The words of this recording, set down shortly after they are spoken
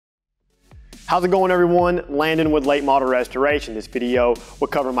How's it going, everyone? Landan with Late Model Restoration. This video will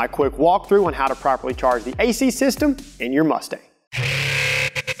cover my quick walkthrough on how to properly charge the AC system in your Mustang.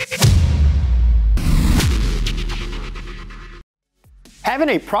 Having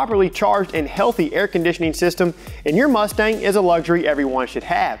a properly charged and healthy air conditioning system in your Mustang is a luxury everyone should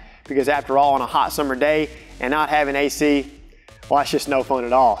have, because after all, on a hot summer day and not having AC, well, that's just no fun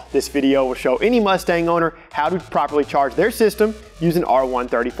at all. This video will show any Mustang owner how to properly charge their system using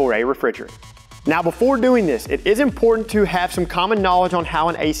R134A refrigerant. Now, before doing this, it is important to have some common knowledge on how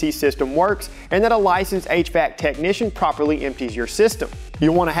an AC system works and that a licensed HVAC technician properly empties your system.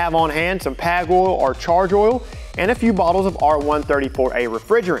 You'll want to have on hand some PAG oil or charge oil and a few bottles of R134A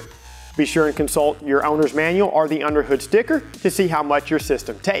refrigerant. Be sure and consult your owner's manual or the underhood sticker to see how much your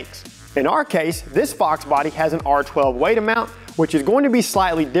system takes. In our case, this Fox body has an R12 weight amount, which is going to be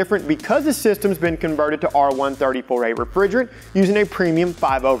slightly different because the system's been converted to R134A refrigerant using a premium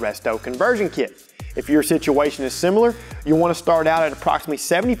 5.0 Resto conversion kit. If your situation is similar, you'll want to start out at approximately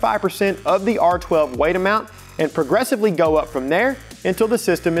 75% of the R12 weight amount and progressively go up from there until the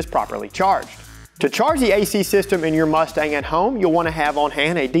system is properly charged. To charge the AC system in your Mustang at home, you'll want to have on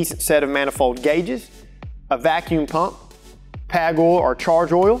hand a decent set of manifold gauges, a vacuum pump, PAG oil or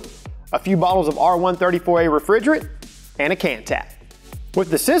charge oil, a few bottles of R134A refrigerant, and a can tap. With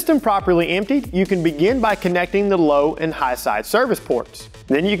the system properly emptied, you can begin by connecting the low and high side service ports.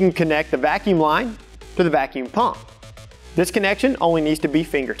 Then you can connect the vacuum line to the vacuum pump. This connection only needs to be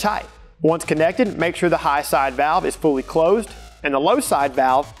finger tight. Once connected, make sure the high side valve is fully closed and the low side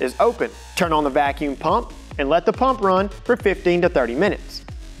valve is open. Turn on the vacuum pump and let the pump run for 15 to 30 minutes.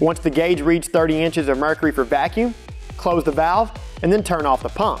 Once the gauge reads 30 inches of mercury for vacuum, close the valve and then turn off the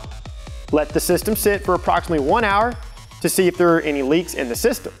pump. Let the system sit for approximately 1 hour to see if there are any leaks in the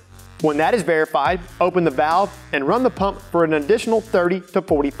system. When that is verified, open the valve and run the pump for an additional 30 to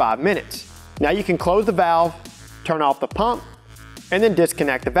 45 minutes. Now you can close the valve, turn off the pump, and then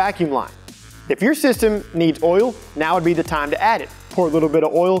disconnect the vacuum line. If your system needs oil, now would be the time to add it. Pour a little bit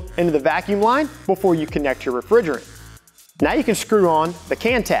of oil into the vacuum line before you connect your refrigerant. Now you can screw on the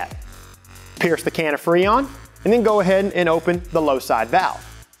can tap, pierce the can of Freon, and then go ahead and open the low side valve.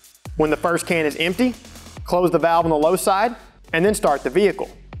 When the first can is empty, close the valve on the low side and then start the vehicle.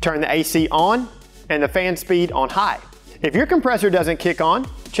 Turn the AC on and the fan speed on high. If your compressor doesn't kick on,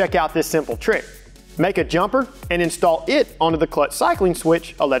 check out this simple trick. Make a jumper and install it onto the clutch cycling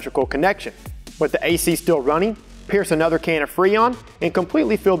switch electrical connection. With the AC still running, pierce another can of Freon and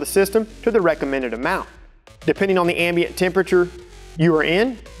completely fill the system to the recommended amount. Depending on the ambient temperature you are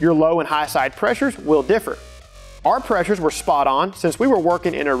in, your low and high side pressures will differ. Our pressures were spot on since we were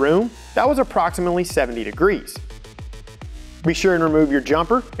working in a room that was approximately 70 degrees. Be sure and remove your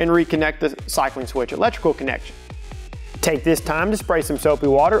jumper and reconnect the cycling switch electrical connection. Take this time to spray some soapy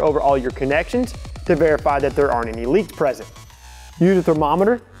water over all your connections to verify that there aren't any leaks present. Use a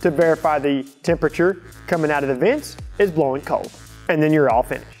thermometer to verify the temperature coming out of the vents is blowing cold, and then you're all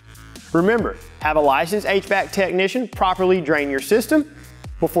finished. Remember, have a licensed HVAC technician properly drain your system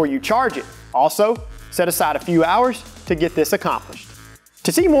before you charge it. Also, set aside a few hours to get this accomplished.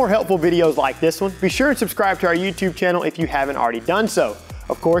 To see more helpful videos like this one, be sure and subscribe to our YouTube channel if you haven't already done so.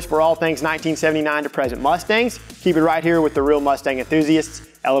 Of course, for all things 1979 to present Mustangs, keep it right here with the Real Mustang Enthusiasts,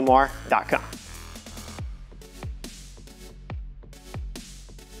 LMR.com.